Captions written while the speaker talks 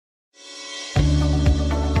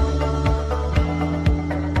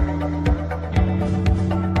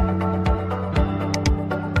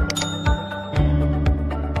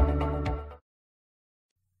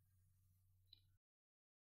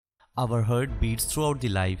Our heart beats throughout the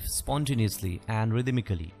life spontaneously and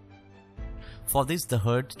rhythmically. For this, the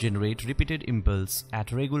heart generates repeated impulse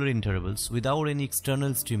at regular intervals without any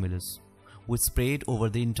external stimulus, which spread over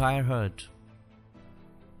the entire heart.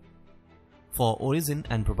 For origin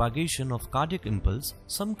and propagation of cardiac impulse,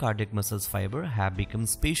 some cardiac muscles fiber have become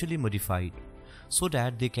specially modified so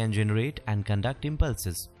that they can generate and conduct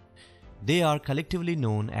impulses. They are collectively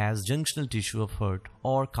known as junctional tissue of heart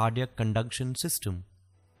or cardiac conduction system.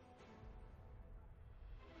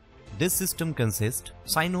 This system consists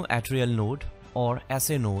sinoatrial node or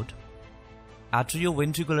SA node,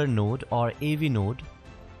 atrioventricular node or AV node,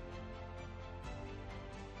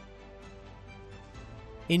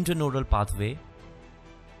 internodal pathway,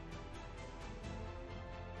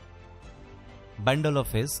 bundle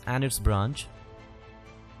of His and its branch,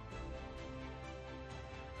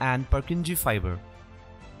 and Purkinje fiber.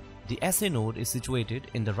 The SA node is situated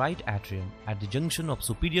in the right atrium at the junction of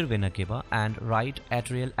superior vena cava and right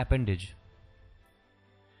atrial appendage.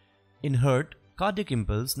 In heart, cardiac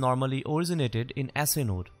impulse normally originated in SA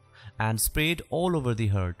node and spread all over the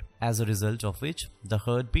heart, as a result of which the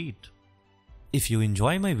heart beat. If you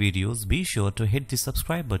enjoy my videos, be sure to hit the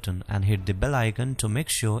subscribe button and hit the bell icon to make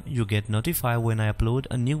sure you get notified when I upload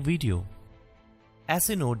a new video.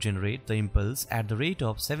 SA node generates the impulse at the rate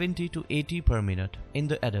of 70 to 80 per minute in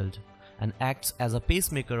the adult and acts as a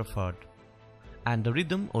pacemaker of heart, and the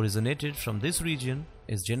rhythm originated from this region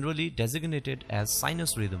is generally designated as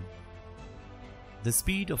sinus rhythm. The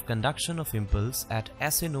speed of conduction of impulse at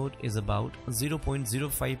SA node is about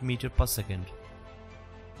 0.05 meter per second.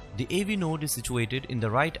 The AV node is situated in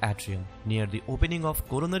the right atrium near the opening of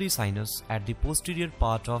coronary sinus at the posterior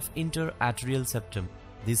part of interatrial septum.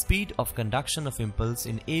 The speed of conduction of impulse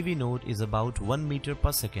in AV node is about 1 meter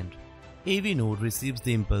per second. AV node receives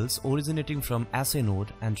the impulse originating from SA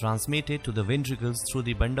node and transmitted to the ventricles through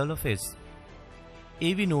the bundle of His.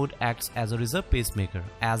 AV node acts as a reserve pacemaker,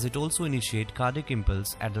 as it also initiates cardiac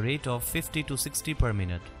impulse at the rate of 50 to 60 per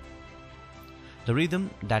minute. The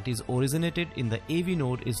rhythm that is originated in the AV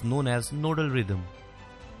node is known as nodal rhythm.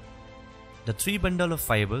 The three bundle of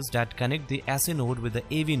fibers that connect the SA node with the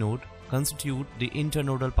AV node constitute the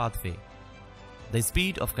internodal pathway. The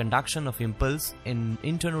speed of conduction of impulse in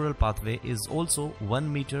internodal pathway is also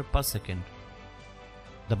 1 meter per second.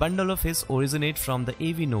 The bundle of His originates from the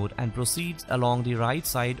AV node and proceeds along the right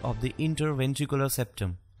side of the interventricular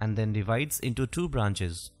septum and then divides into two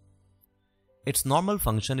branches. Its normal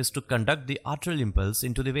function is to conduct the atrial impulse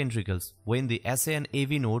into the ventricles when the SA and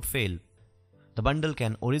AV node fail. The bundle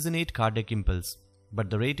can originate cardiac impulse, but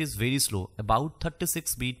the rate is very slow, about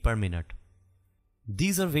 36 beats per minute.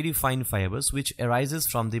 These are very fine fibers which arises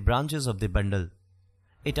from the branches of the bundle.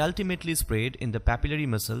 It ultimately spread in the papillary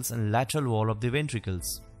muscles and lateral wall of the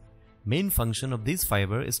ventricles. Main function of this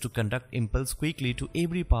fiber is to conduct impulse quickly to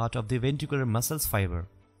every part of the ventricular muscles fiber.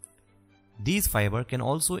 These fiber can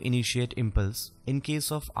also initiate impulse in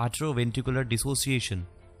case of atrioventricular dissociation.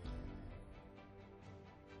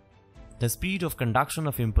 The speed of conduction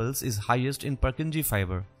of impulse is highest in Purkinje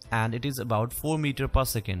fiber and it is about 4 meter per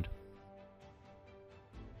second.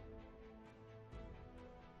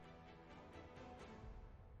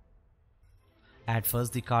 At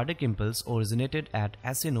first, the cardiac impulse originated at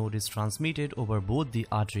SA node is transmitted over both the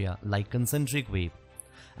atria like concentric wave,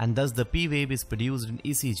 and thus the P wave is produced in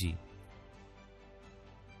ECG.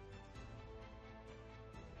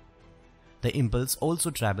 The impulse also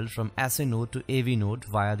travels from SA node to AV node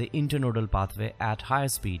via the internodal pathway at higher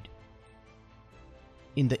speed.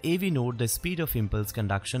 In the AV node, the speed of impulse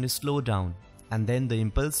conduction is slowed down, and then the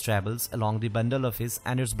impulse travels along the bundle of His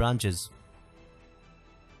and its branches.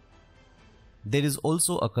 There is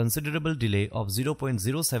also a considerable delay of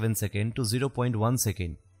 0.07 second to 0.1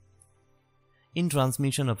 second in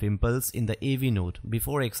transmission of impulse in the AV node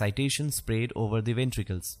before excitation spread over the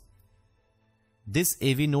ventricles. This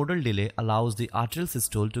AV nodal delay allows the atrial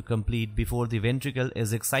systole to complete before the ventricle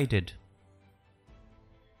is excited.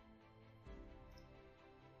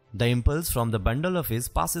 The impulse from the bundle of His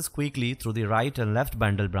passes quickly through the right and left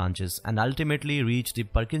bundle branches and ultimately reach the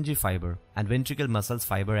Purkinje fiber and ventricle muscles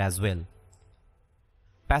fiber as well.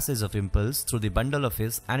 Passage of impulse through the bundle of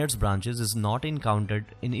His and its branches is not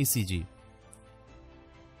encountered in ECG.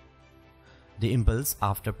 The impulse,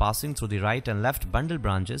 after passing through the right and left bundle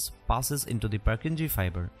branches, passes into the Purkinje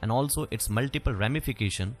fiber and also its multiple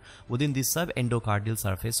ramification within the subendocardial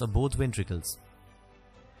surface of both ventricles.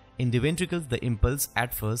 In the ventricles, the impulse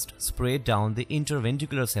at first spread down the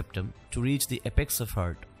interventricular septum to reach the apex of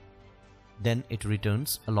heart. Then it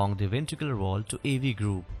returns along the ventricular wall to AV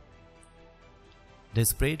groove. The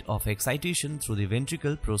spread of excitation through the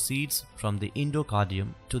ventricle proceeds from the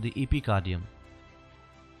endocardium to the epicardium,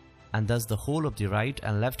 and thus the whole of the right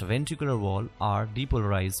and left ventricular wall are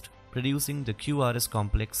depolarized, producing the QRS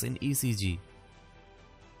complex in ECG.